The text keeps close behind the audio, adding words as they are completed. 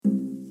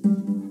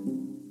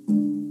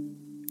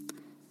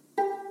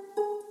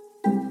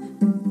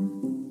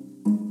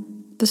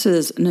This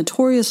is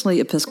Notoriously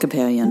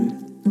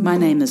Episcopalian. My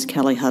name is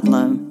Kelly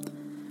Hudlow.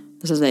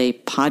 This is a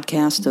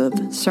podcast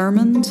of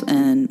sermons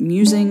and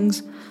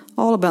musings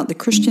all about the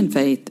Christian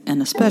faith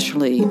and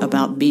especially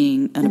about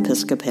being an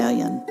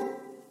Episcopalian.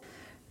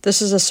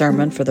 This is a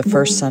sermon for the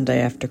first Sunday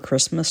after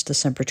Christmas,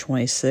 December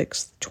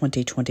 26,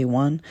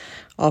 2021,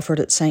 offered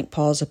at St.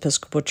 Paul's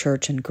Episcopal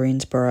Church in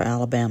Greensboro,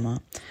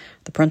 Alabama.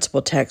 The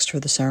principal text for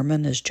the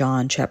sermon is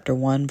John chapter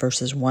 1,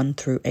 verses 1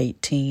 through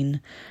 18,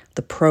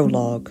 the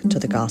prologue to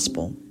the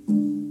gospel.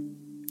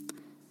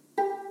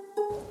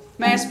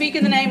 May I speak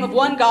in the name of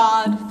one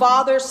God,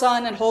 Father,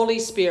 Son, and Holy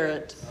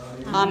Spirit.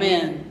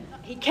 Amen.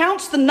 He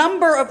counts the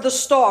number of the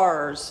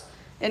stars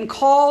and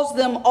calls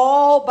them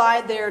all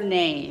by their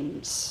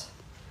names.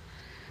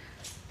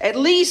 At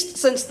least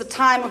since the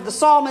time of the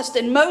psalmist,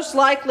 and most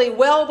likely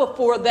well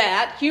before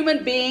that,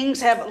 human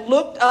beings have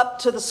looked up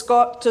to the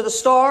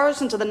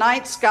stars and to the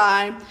night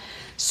sky,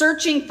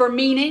 searching for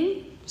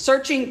meaning,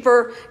 searching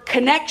for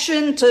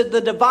connection to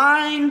the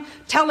divine,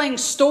 telling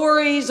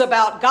stories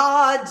about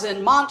gods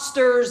and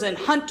monsters and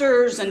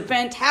hunters and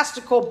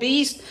fantastical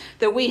beasts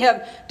that we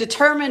have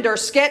determined are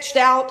sketched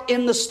out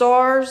in the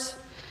stars.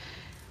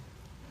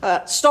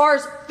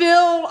 Stars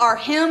fill our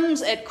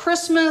hymns at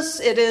Christmas.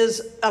 It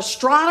is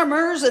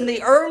astronomers in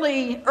the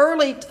early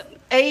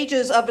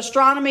ages of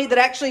astronomy that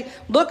actually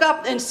look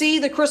up and see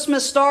the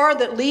Christmas star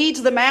that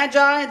leads the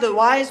Magi, the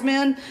wise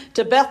men,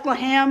 to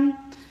Bethlehem.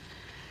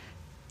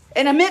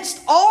 And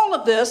amidst all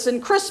of this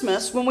in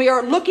Christmas, when we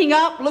are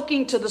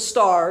looking to the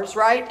stars,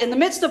 right? In the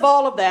midst of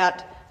all of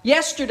that,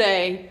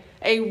 yesterday,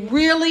 a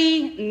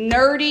really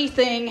nerdy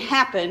thing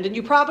happened, and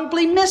you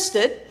probably missed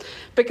it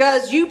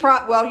because you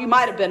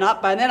might have been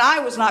up by then. I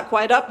was not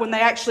quite up when they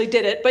actually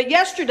did it. But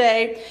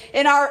yesterday,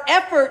 in our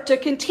effort to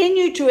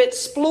continue to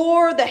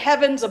explore the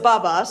heavens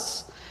above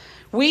us,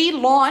 we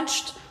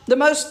launched the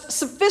most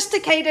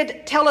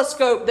sophisticated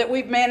telescope that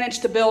we've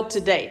managed to build to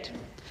date.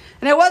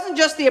 And it wasn't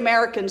just the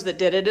Americans that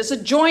did it. It's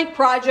a joint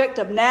project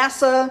of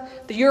NASA,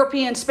 the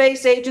European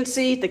Space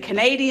Agency, the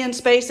Canadian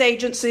Space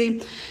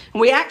Agency.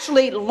 And we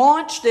actually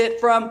launched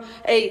it from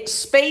a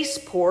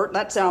spaceport.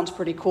 That sounds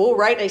pretty cool,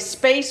 right? A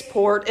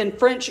spaceport in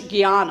French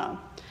Guiana.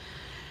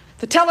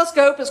 The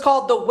telescope is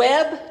called the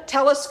Webb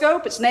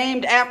Telescope. It's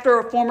named after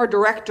a former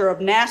director of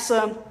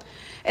NASA.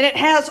 And it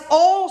has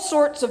all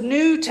sorts of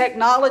new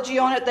technology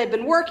on it. They've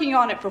been working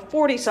on it for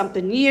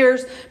 40-something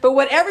years. But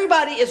what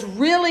everybody is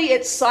really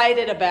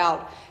excited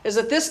about is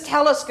that this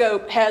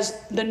telescope has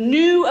the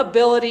new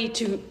ability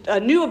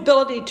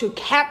to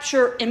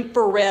capture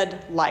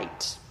infrared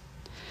light.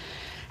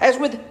 As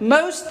with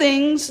most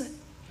things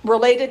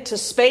related to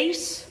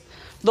space,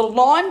 the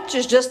launch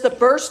is just the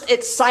first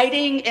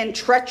exciting and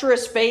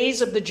treacherous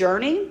phase of the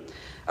journey.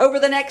 Over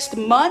the next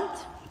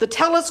month, the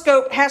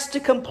telescope has to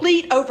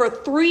complete over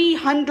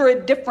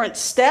 300 different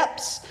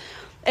steps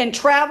and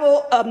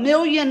travel 1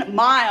 million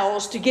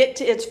miles to get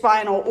to its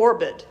final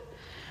orbit.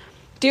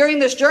 During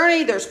this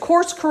journey, there's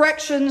course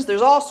corrections,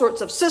 there's all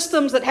sorts of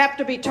systems that have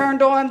to be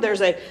turned on.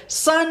 There's a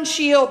sun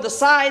shield the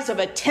size of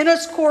a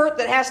tennis court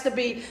that has to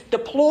be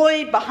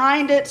deployed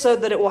behind it so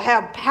that it will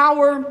have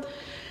power.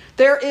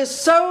 There is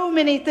so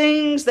many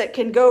things that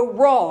can go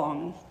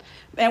wrong.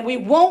 And we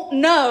won't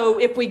know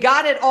if we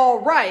got it all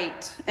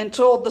right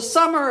until the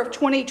summer of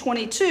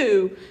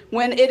 2022,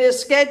 when it is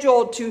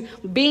scheduled to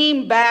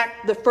beam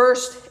back the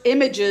first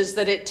images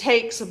that it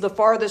takes of the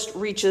farthest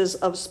reaches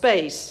of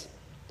space.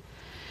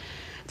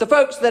 The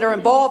folks that are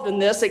involved in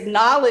this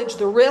acknowledge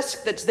the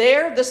risk that's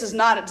there. This is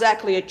not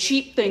exactly a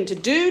cheap thing to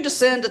do, to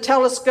send a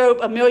telescope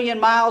 1 million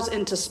miles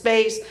into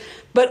space.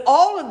 But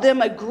all of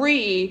them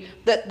agree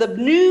that the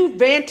new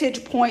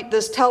vantage point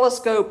this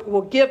telescope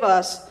will give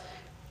us,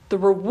 the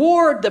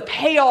reward, the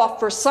payoff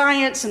for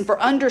science and for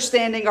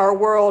understanding our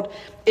world,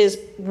 is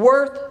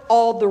worth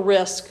all the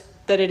risk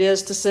that it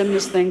is to send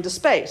this thing to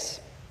space.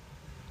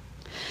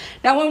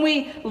 Now, when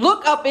we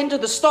look up into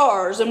the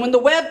stars and when the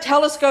Webb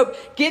telescope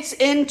gets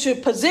into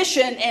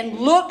position and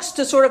looks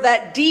to sort of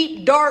that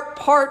deep, dark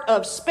part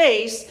of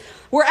space,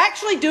 we're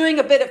actually doing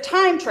a bit of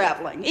time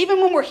traveling.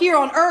 Even when we're here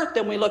on Earth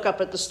and we look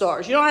up at the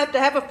stars. You don't have to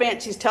have a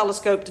fancy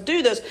telescope to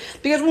do this,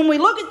 because when we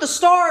look at the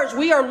stars,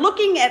 we are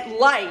looking at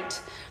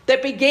light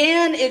that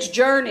began its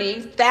journey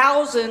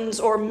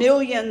thousands or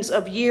millions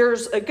of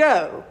years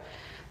ago.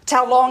 It's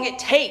how long it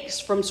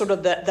takes from sort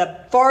of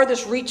the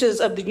farthest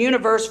reaches of the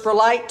universe for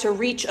light to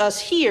reach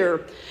us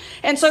here.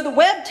 And so the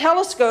Webb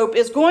telescope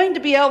is going to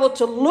be able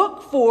to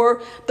look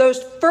for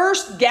those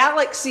first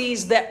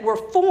galaxies that were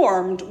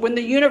formed when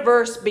the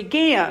universe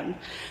began.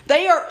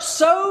 They are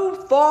so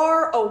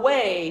far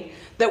away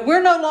that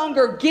we're no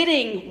longer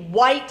getting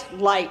white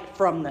light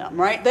from them,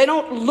 right? They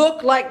don't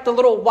look like the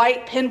little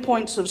white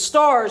pinpoints of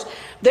stars.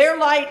 Their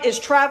light is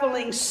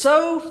traveling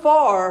so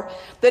far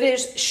that it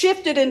is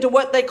shifted into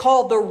what they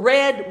call the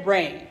red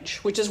range,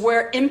 which is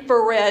where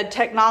infrared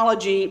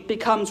technology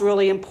becomes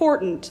really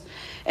important.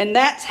 And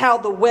that's how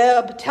the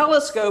Webb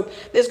telescope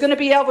is going to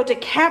be able to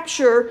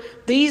capture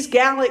these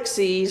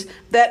galaxies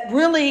that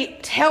really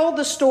tell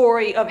the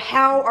story of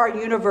how our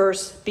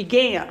universe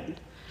began.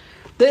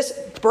 This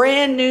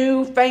brand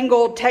new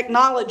fangled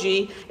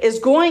technology is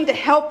going to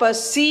help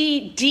us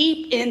see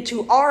deep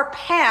into our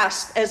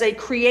past as a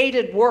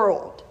created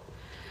world.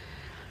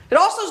 It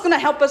also is going to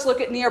help us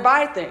look at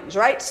nearby things,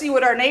 right? See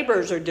what our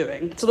neighbors are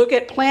doing. To look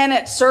at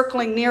planets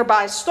circling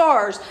nearby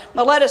stars.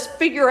 Now let us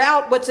figure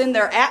out what's in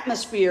their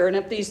atmosphere and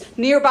if these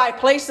nearby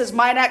places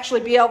might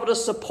actually be able to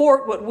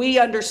support what we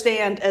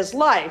understand as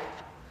life.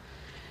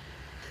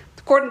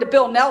 According to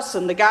Bill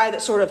Nelson, the guy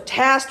that's sort of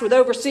tasked with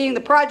overseeing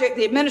the project,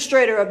 the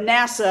administrator of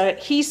NASA,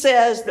 he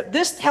says that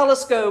this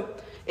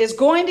telescope is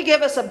going to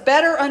give us a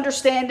better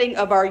understanding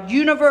of our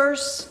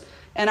universe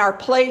and our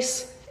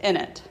place in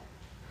it.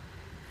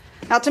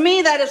 Now, to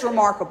me, that is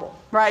remarkable,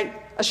 right?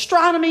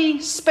 Astronomy,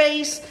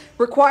 space,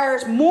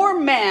 requires more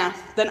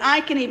math than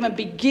I can even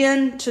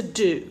begin to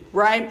do,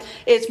 right?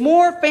 It's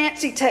more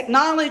fancy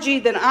technology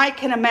than I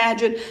can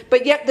imagine,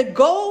 but yet the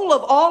goal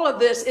of all of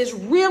this is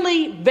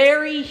really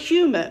very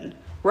human,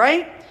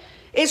 right?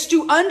 It's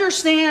to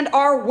understand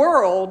our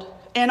world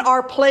and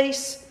our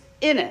place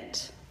in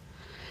it.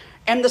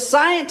 And the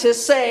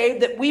scientists say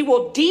that we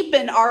will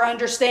deepen our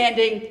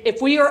understanding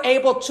if we are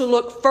able to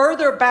look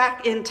further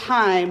back in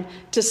time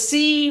to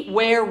see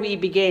where we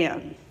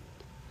began.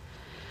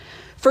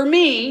 For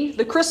me,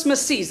 the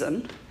Christmas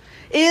season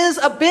is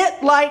a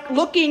bit like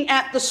looking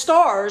at the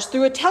stars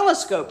through a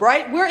telescope,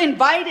 right? We're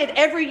invited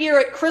every year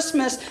at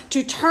Christmas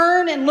to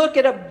turn and look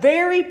at a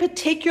very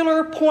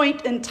particular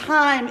point in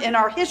time in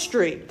our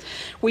history.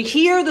 We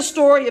hear the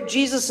story of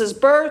Jesus'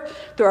 birth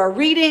through our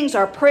readings,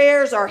 our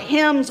prayers, our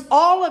hymns.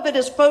 All of it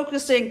is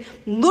focusing,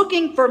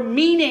 looking for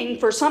meaning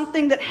for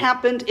something that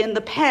happened in the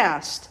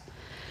past.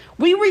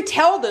 We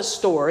retell this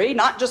story,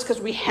 not just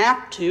because we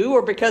have to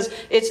or because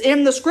it's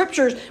in the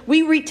scriptures.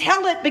 We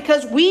retell it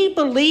because we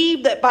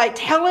believe that by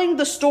telling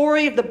the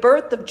story of the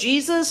birth of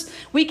Jesus,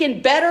 we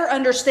can better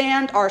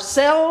understand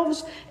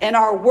ourselves and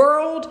our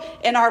world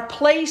and our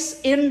place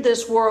in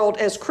this world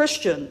as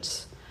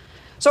Christians.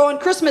 So on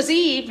Christmas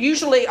Eve,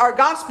 usually our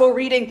gospel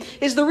reading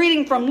is the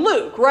reading from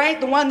Luke,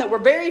 right? The one that we're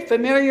very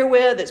familiar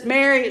with. It's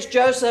Mary, it's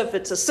Joseph,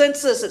 it's a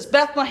census, it's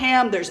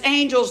Bethlehem, there's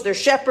angels,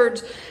 there's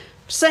shepherds.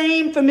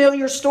 Same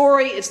familiar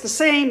story. It's the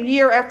same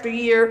year after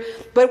year.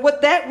 But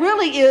what that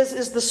really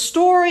is the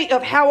story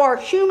of how our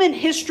human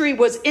history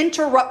was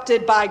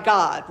interrupted by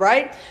God,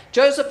 right?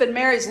 Joseph and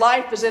Mary's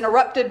life is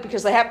interrupted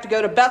because they have to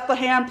go to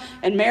Bethlehem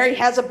and Mary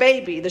has a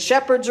baby. The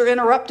shepherds are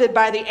interrupted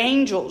by the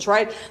angels,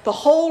 right? The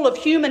whole of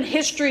human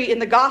history in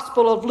the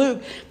Gospel of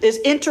Luke is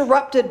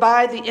interrupted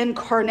by the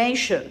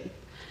incarnation.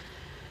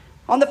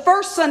 On the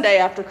first Sunday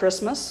after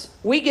Christmas,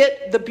 we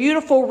get the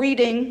beautiful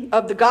reading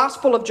of the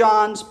Gospel of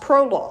John's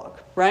prologue,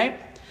 right?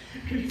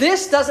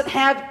 This doesn't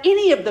have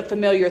any of the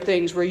familiar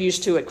things we're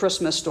used to at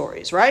Christmas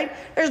stories, right?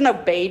 There's no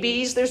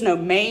babies, there's no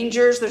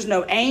mangers, there's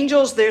no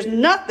angels, there's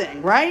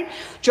nothing, right?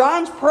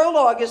 John's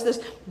prologue is this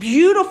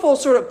beautiful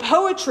sort of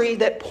poetry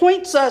that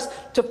points us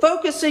to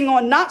focusing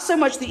on not so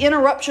much the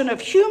interruption of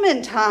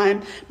human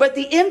time, but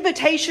the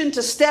invitation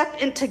to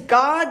step into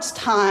God's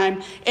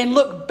time and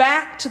look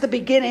back to the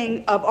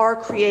beginning of our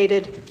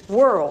created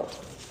world.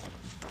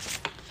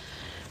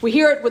 We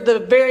hear it with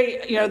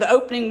the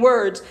opening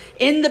words.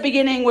 In the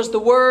beginning was the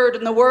Word,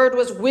 and the Word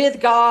was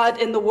with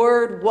God, and the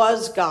Word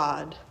was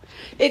God.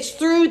 It's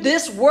through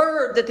this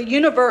Word that the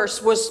universe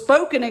was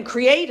spoken and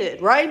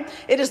created, right?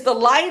 It is the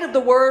light of the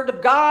Word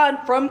of God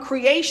from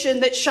creation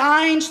that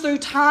shines through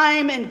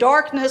time and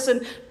darkness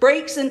and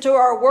breaks into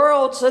our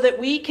world so that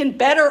we can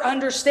better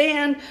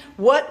understand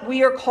what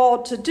we are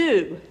called to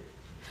do.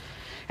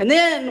 And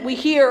then we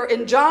hear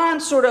in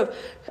John's sort of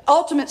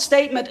ultimate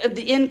statement of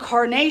the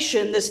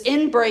incarnation, this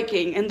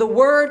inbreaking, and the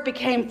Word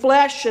became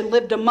flesh and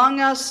lived among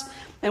us,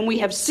 and we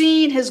have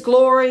seen his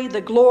glory,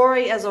 the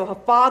glory as of a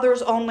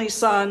Father's only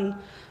Son,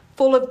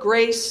 full of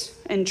grace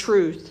and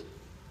truth.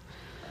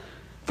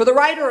 For the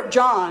writer of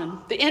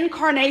John, the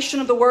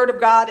incarnation of the Word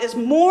of God is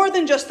more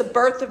than just the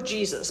birth of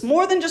Jesus,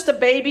 more than just a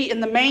baby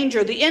in the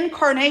manger. The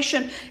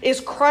incarnation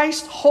is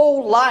Christ's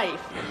whole life,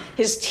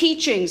 his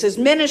teachings, his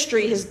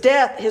ministry, his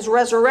death, his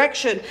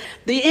resurrection.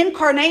 The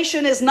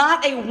incarnation is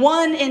not a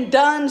one and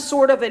done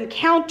sort of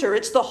encounter.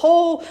 It's the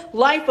whole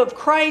life of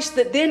Christ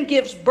that then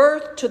gives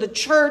birth to the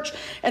church,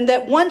 and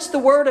that once the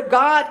Word of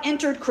God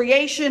entered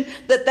creation,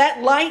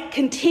 that light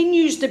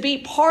continues to be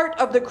part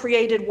of the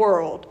created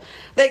world.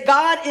 That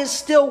God is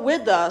still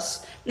with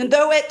us, and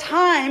though at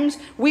times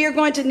we are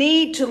going to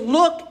need to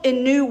look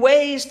in new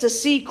ways to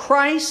see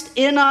Christ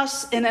in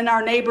us and in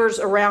our neighbors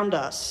around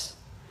us.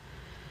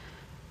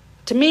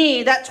 To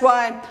me, that's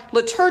why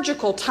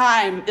liturgical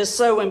time is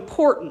so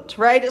important,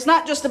 right? It's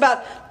not just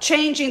about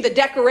changing the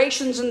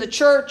decorations in the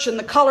church and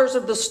the colors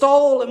of the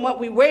stole and what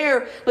we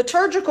wear.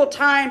 Liturgical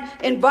time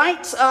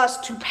invites us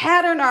to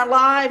pattern our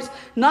lives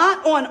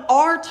not on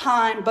our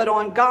time, but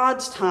on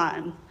God's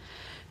time.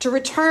 to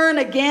return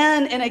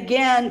again and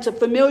again to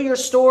familiar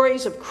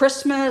stories of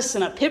Christmas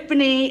and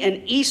Epiphany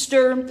and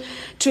Easter,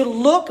 to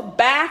look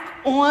back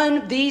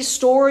on these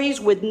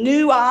stories with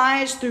new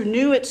eyes through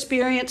new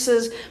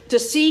experiences, to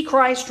see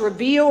Christ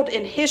revealed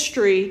in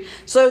history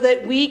so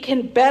that we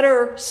can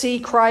better see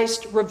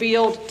Christ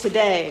revealed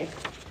today.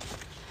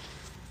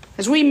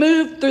 As we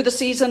move through the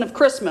season of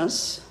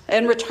Christmas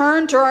and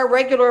return to our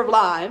regular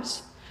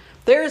lives,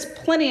 there is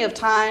plenty of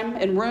time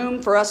and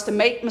room for us to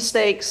make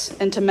mistakes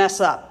and to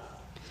mess up.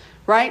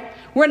 Right?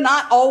 We're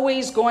not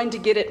always going to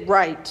get it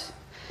right.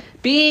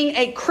 Being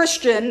a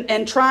Christian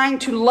and trying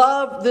to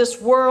love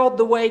this world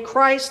the way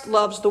Christ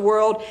loves the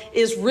world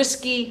is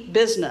risky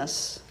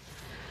business.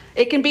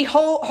 It can be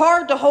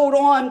hard to hold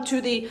on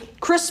to the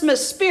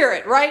Christmas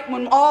spirit, right?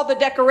 When all the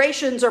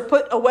decorations are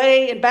put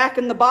away and back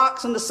in the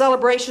box and the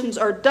celebrations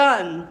are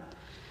done.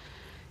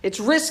 It's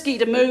risky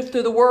to move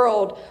through the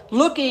world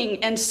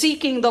looking and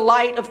seeking the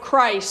light of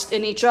Christ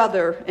in each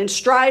other and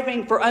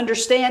striving for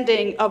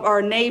understanding of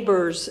our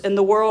neighbors and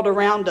the world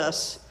around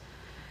us.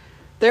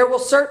 There will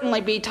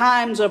certainly be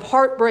times of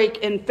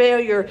heartbreak and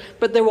failure,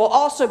 but there will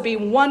also be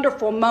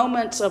wonderful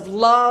moments of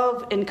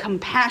love and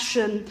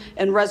compassion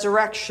and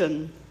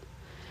resurrection.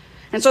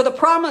 And so the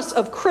promise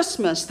of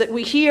Christmas that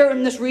we hear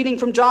in this reading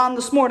from John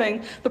this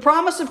morning, the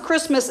promise of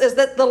Christmas is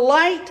that the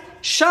light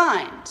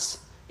shines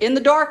in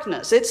the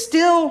darkness. It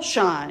still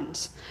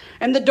shines.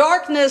 And the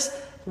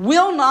darkness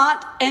will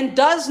not and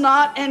does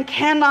not and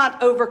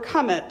cannot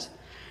overcome it.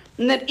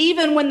 And that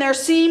even when there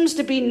seems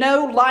to be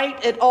no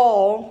light at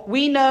all,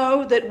 we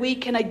know that we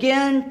can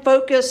again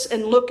focus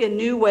and look in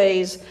new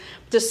ways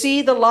to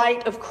see the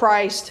light of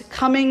Christ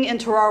coming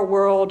into our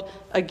world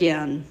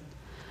again.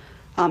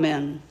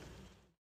 Amen.